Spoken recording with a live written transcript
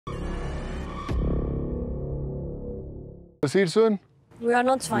Basir soon, We are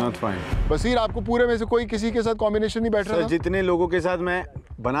not fine. Not fine. बसीर आपको पूरे में से कोई किसी के साथ कॉम्बिनेशन नहीं बैठ रहा सर था? जितने लोगों के साथ मैं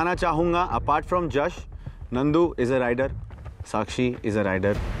बनाना चाहूँगा, अपार्ट फ्रॉम जश, Nandu is a rider, Sakshi is a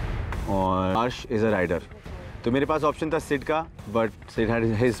rider और अर्श इज़ अ राइडर. तो मेरे पास ऑप्शन था सिड का, but Sid had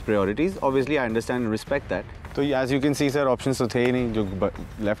his priorities. Obviously I understand and respect that. तो as you can see sir, options तो थे ही नहीं. जो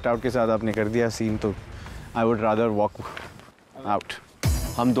लेफ्ट आउट के साथ आपने कर दिया सीन, तो I would rather walk out.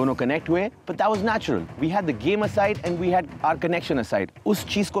 हम दोनों कनेक्ट हुए, but that was natural. We had the game aside and we had our connection aside. उस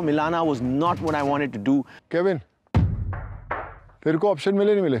चीज को मिलाना was not what I wanted to do. Kevin, तेरे को ऑप्शन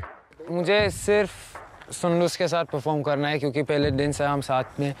मिले नहीं मिले? मुझे सिर्फ सुंदूस के साथ परफॉर्म करना है क्योंकि पहले दिन से हम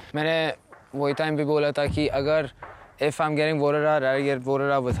साथ में. मैंने वही टाइम भी बोला था कि अगर if I'm getting voted out, I'll get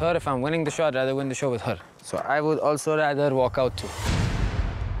voted out with her. If I'm winning the show, I'd rather win the show with her. So I would also rather walk out too.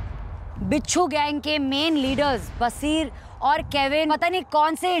 बिच्छू gang के main leaders बसीर और Kevin पता नहीं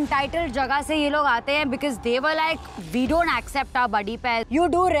कौन से entitled जगह से ये लोग आते हैं because they were like we don't accept our buddy pass. You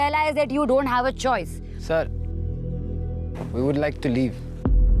do realize that you don't have a choice. Sir, we would like to leave.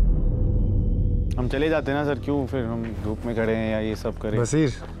 हम चले जाते ना सर, क्यों फिर हम धूप में खड़े हैं या ये सब करें? बसीर,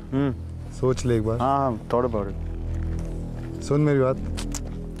 सोच ले एक बार. हाँ, थॉट अबाउट इट. सुन मेरी बात.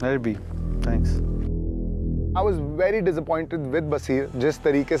 Let it be. Thanks. I was very disappointed with बसीर, जिस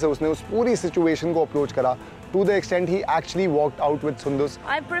तरीके से उसने उस पूरी सिचुएशन को अप्रोच करा. To the extent he actually walked out with Sundus.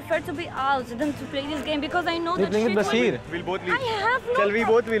 I prefer to be out than to play this game because I know that playing shit with Basir. We'll both leave. I have no Shall we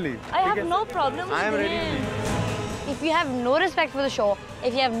both will leave? I have no problem with I am ready to him. leave. If you have no respect for the show,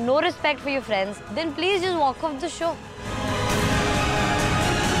 if you have no respect for your friends, then please just walk off the show.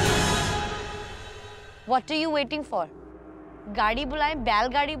 What are you waiting for? गाड़ी बुलाएं,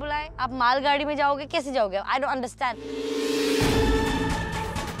 बैलगाड़ी बुलाएं, आप मालगाड़ी में जाओगे, कैसे जाओगे? I don't understand.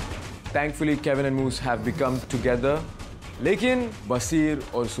 Thankfully, Kevin and Moose have become together. लेकिन बसीर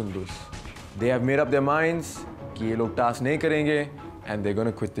और सुंदूस, they have made up their minds कि ये लोग टास्क नहीं करेंगे and they're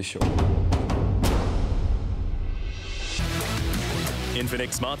gonna quit the show.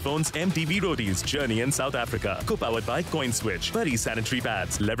 Infinix Smartphones MTV Roadies Journey in South Africa. Co-powered by CoinSwitch, Buddy Sanitary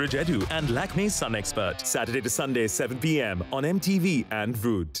Pads, Leverage Edu and Lakme Sun Expert. Saturday to Sunday, 7 p.m. on MTV and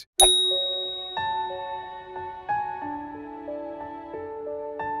Root.